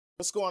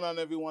What's going on,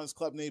 everyone? It's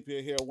Club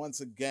Napier here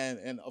once again.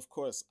 And of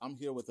course, I'm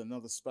here with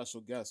another special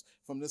guest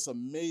from this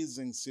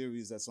amazing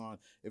series that's on.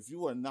 If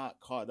you are not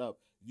caught up,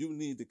 you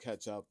need to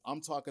catch up.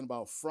 I'm talking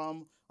about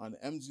From on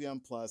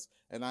MGM Plus,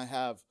 and I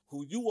have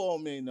who you all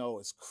may know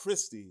is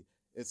Kristi.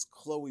 It's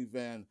Chloe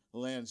Van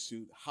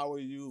Landschoot. How are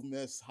you,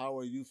 Miss? How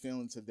are you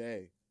feeling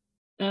today?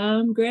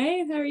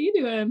 Great. How are you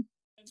doing?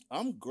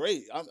 I'm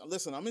great.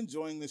 Listen, I'm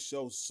enjoying this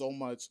show so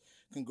much.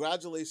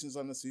 Congratulations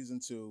on the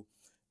season 2.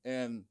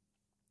 And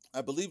I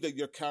believe that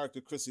your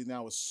character, Kristi,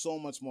 now is so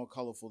much more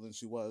colorful than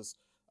she was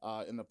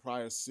in the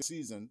prior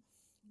season.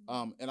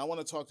 And I want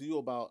to talk to you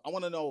about, I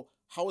want to know,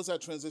 how was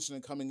that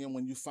transitioning coming in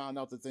when you found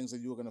out the things that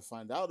you were going to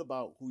find out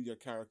about who your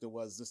character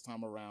was this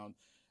time around,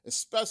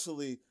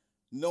 especially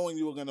knowing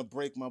you were going to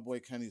break my boy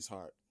Kenny's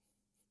heart?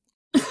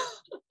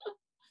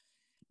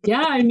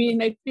 Yeah, I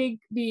mean, I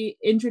think the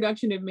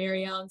introduction of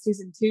Marielle in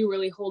season 2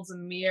 really holds a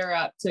mirror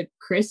up to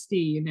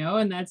Kristi,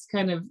 and that's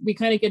we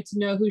kind of get to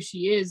know who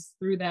she is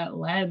through that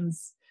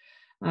lens.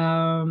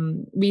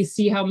 We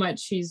see how much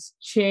she's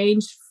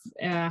changed,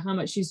 how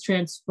much she's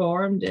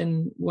transformed,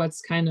 and what's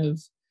kind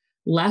of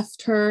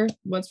left her,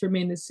 what's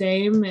remained the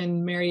same.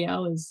 And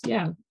Marielle is,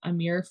 yeah, a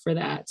mirror for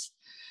that.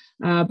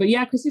 But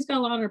yeah, Kristi's got a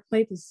lot on her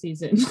plate this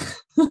season.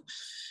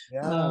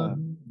 Yeah.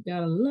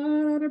 Got a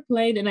lot on her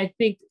plate, and I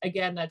think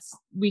again that's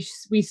we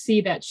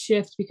see that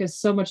shift because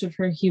so much of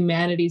her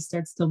humanity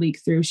starts to leak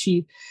through.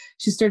 She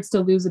starts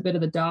to lose a bit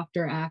of the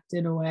doctor act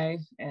in a way,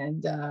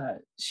 and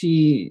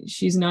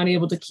she's not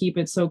able to keep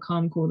it so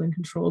calm, cool, and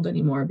controlled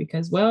anymore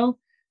because, well,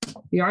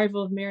 the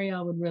arrival of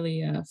Marielle would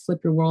really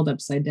flip your world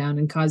upside down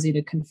and cause you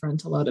to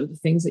confront a lot of the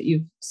things that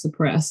you've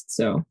suppressed.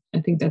 So I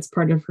think that's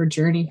part of her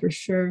journey for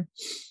sure.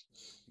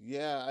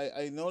 Yeah,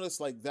 I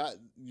noticed like that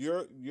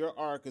your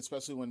arc,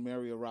 especially when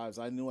Mary arrives.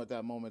 I knew at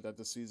that moment that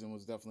the season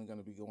was definitely going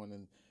to be going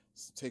and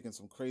taking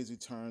some crazy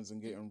turns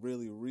and getting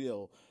really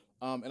real.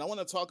 And I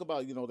want to talk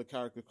about the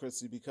character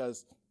Kristi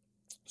because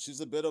she's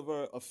a bit of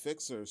a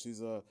fixer.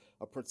 She's a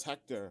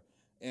protector,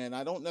 and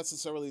I don't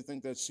necessarily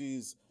think that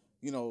she's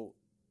you know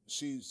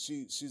she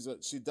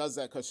does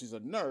that because she's a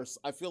nurse.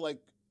 I feel like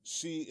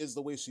she is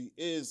the way she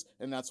is,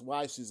 and that's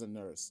why she's a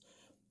nurse.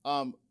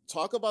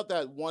 Talk about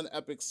that one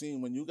epic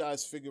scene when you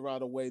guys figure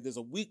out a way. There's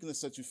a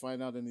weakness that you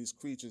find out in these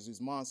creatures,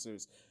 these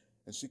monsters,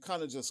 and she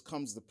kind of just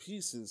comes to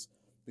pieces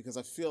because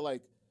I feel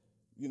like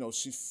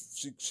she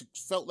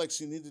felt like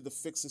she needed to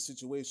fix the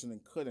situation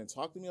and couldn't.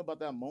 Talk to me about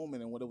that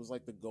moment and what it was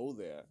like to go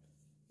there.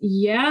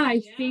 Yeah,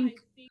 I think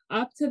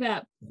up to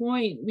that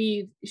point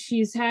we've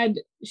she's had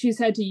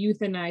to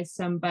euthanize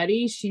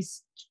somebody.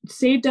 She's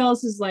saved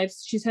Ellis's life.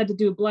 She's had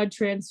to blood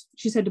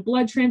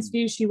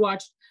transfuse.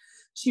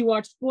 She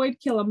watched Boyd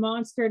kill a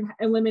monster and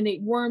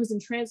eliminate worms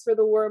and transfer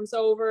the worms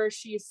over.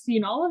 She's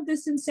seen all of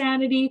this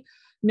insanity,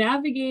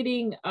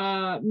 navigating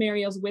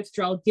Marielle's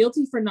withdrawal,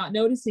 guilty for not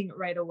noticing it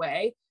right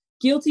away,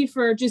 guilty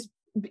for just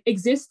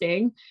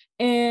existing,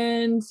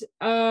 and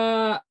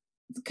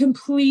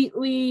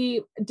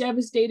completely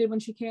devastated when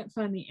she can't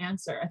find the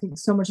answer. I think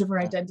so much of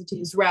her identity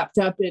is wrapped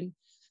up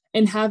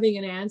in having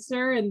an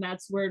answer, and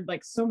that's where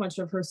like so much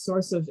of her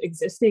source of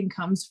existing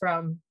comes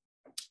from.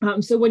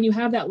 So when you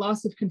have that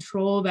loss of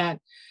control, that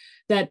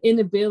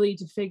inability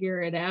to figure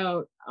it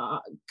out,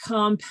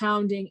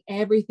 compounding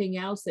everything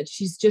else that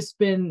she's just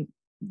been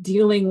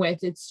dealing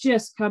with, it's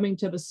just coming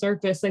to the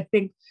surface. I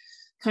think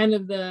kind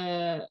of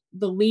the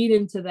lead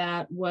into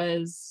that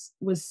was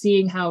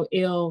seeing how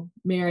ill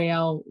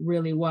Marielle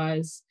really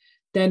was,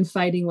 then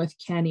fighting with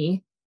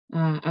Kenny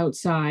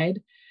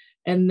outside,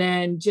 and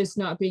then just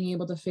not being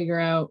able to figure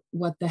out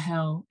what the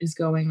hell is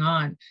going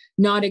on,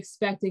 not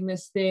expecting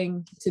this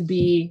thing to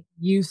be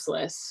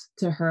useless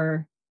to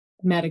her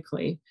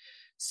medically.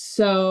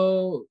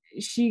 So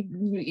she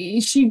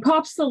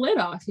pops the lid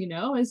off,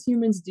 as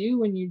humans do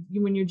when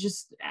you're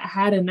just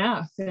had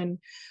enough. And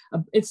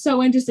it's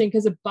so interesting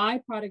because a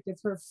byproduct of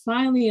her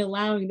finally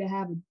allowing to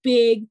have a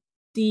big,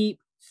 deep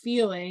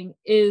feeling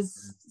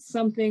is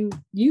something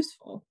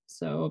useful.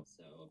 So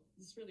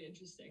it's really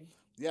interesting.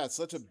 Yeah, it's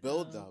such a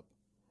buildup.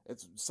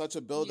 It's such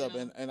a buildup,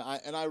 Yeah.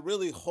 and I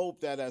really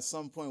hope that at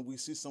some point we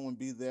see someone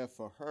be there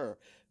for her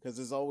because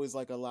there's always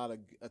like a lot of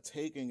a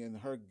taking and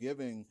her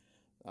giving.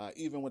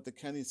 Even with the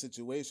Kenny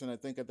situation, I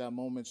think at that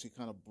moment she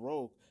kind of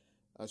broke.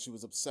 She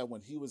was upset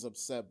when he was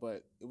upset,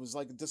 but it was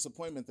like a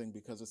disappointment thing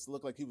because it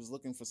looked like he was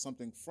looking for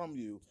something from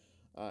you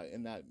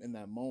in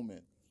that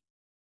moment.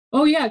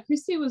 Oh yeah,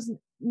 Kristi was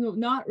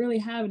not really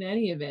having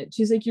any of it.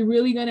 She's like, "You're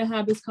really gonna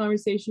have this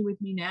conversation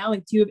with me now?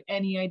 Like, do you have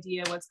any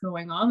idea what's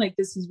going on? Like,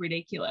 this is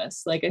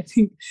ridiculous." Like, I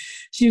think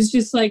she was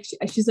just like,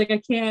 she's like, "I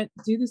can't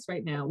do this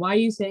right now. Why are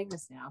you saying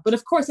this now?" But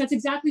of course, that's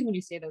exactly when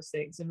you say those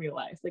things in real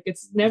life. Like,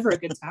 it's never a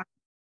good time.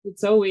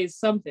 It's always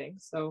something.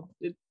 So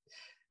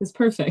it's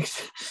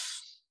perfect.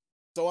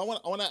 So I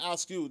want to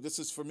ask you. This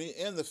is for me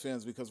and the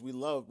fans because we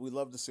love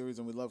the series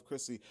and we love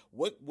Kristi.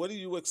 What are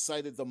you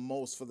excited the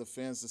most for the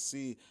fans to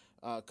see?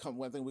 I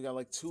think we got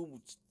like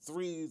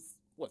three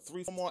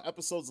more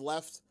episodes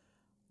left.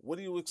 What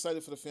are you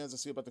excited for the fans to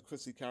see about the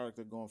Kristi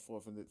character going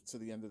forth to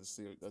the end of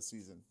the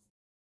season?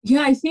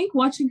 Yeah, I think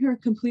watching her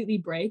completely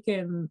break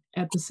in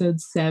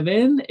episode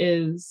 7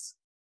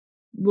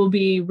 will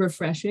be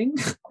refreshing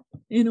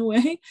in a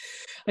way.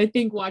 I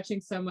think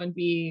watching someone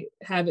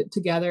have it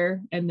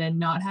together and then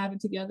not have it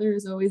together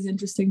is always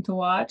interesting to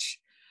watch.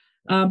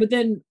 But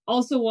then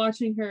also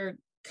watching her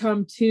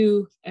come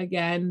to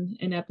again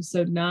in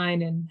episode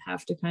 9 and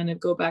have to kind of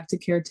go back to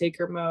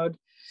caretaker mode,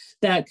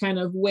 that kind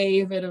of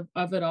wave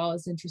of it all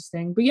is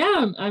interesting. But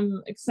yeah,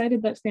 I'm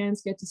excited that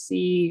fans get to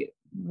see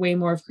way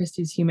more of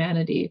Kristi's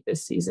humanity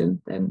this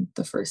season than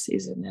the first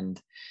season.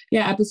 And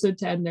yeah, episode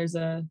 10, there's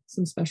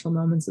some special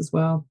moments as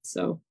well.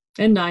 So,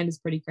 and 9 is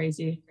pretty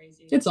crazy.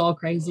 It's all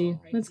crazy.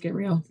 Let's get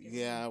real.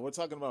 Yeah, we're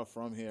talking about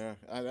From here.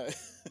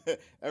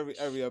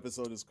 Every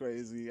episode is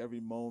crazy. Every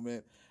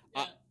moment.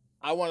 Yeah.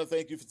 I want to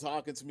thank you for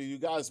talking to me. You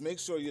guys, make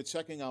sure you're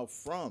checking out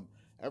From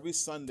every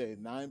Sunday,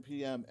 9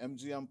 p.m.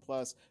 MGM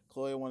Plus.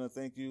 Chloe, I want to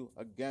thank you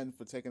again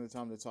for taking the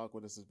time to talk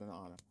with us. It's been an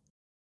honor.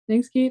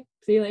 Thanks, Keith.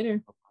 See you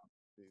later.